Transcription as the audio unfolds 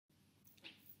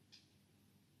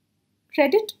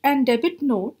Credit and debit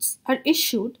notes are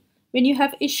issued when you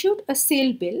have issued a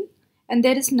sale bill and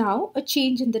there is now a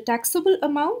change in the taxable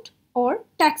amount or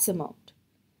tax amount.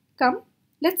 Come,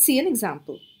 let's see an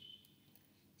example.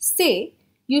 Say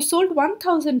you sold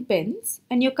 1000 pens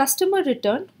and your customer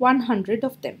returned 100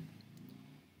 of them.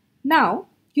 Now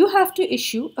you have to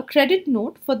issue a credit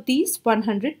note for these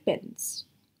 100 pens.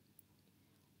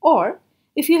 Or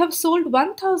if you have sold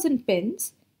 1000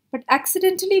 pens but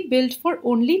accidentally billed for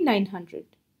only 900.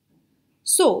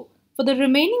 So, for the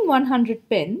remaining 100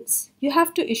 pens, you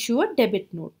have to issue a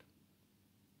debit note.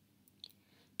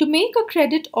 To make a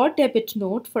credit or debit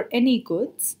note for any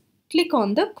goods, click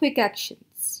on the Quick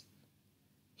Actions.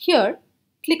 Here,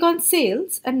 click on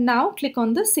Sales and now click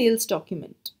on the Sales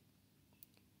document.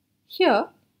 Here,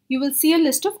 you will see a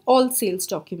list of all sales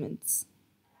documents.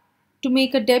 To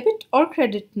make a debit or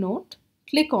credit note,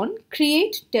 click on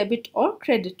Create Debit or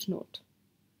Credit Note.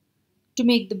 To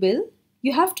make the bill,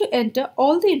 you have to enter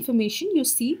all the information you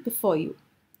see before you.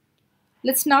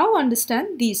 Let's now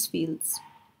understand these fields.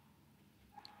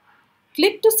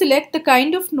 Click to select the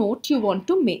kind of note you want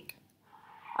to make.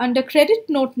 Under Credit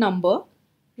Note Number,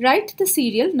 write the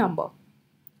serial number.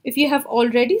 If you have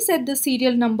already set the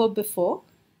serial number before,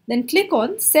 then click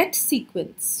on Set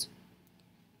Sequence.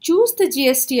 Choose the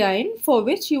GSTIN for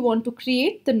which you want to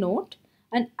create the note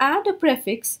and add a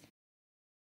prefix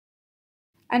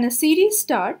and a series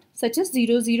start such as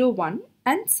 001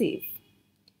 and save.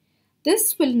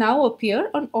 This will now appear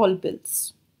on all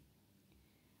bills.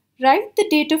 Write the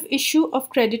date of issue of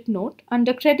credit note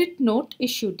under Credit Note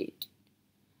Issue Date.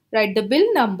 Write the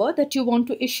bill number that you want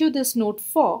to issue this note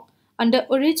for under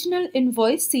Original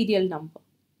Invoice Serial Number.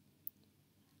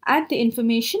 Add the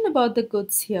information about the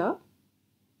goods here.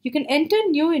 You can enter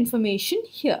new information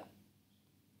here.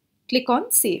 Click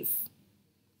on Save.